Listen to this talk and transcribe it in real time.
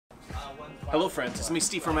Hello friends, it's me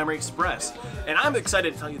Steve from Memory Express, and I'm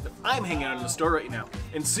excited to tell you that I'm hanging out in the store right now,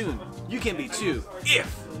 and soon you can be too,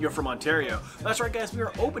 if you're from Ontario. That's right guys, we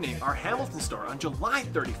are opening our Hamilton store on July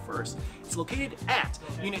 31st. It's located at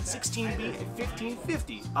Unit 16B at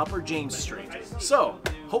 1550 Upper James Street. So,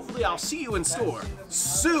 hopefully I'll see you in store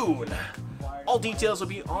soon! All details will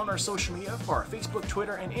be on our social media for our Facebook,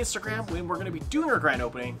 Twitter, and Instagram when we're going to be doing our grand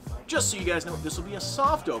opening. Just so you guys know, this will be a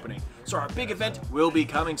soft opening, so our big event will be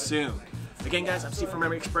coming soon. Again guys, I'm Steve from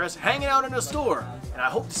Memory Express, hanging out in the store, and I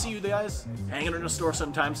hope to see you guys hanging in the store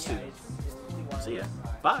sometime soon. See ya.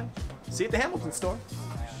 Bye. See you at the Hamilton store.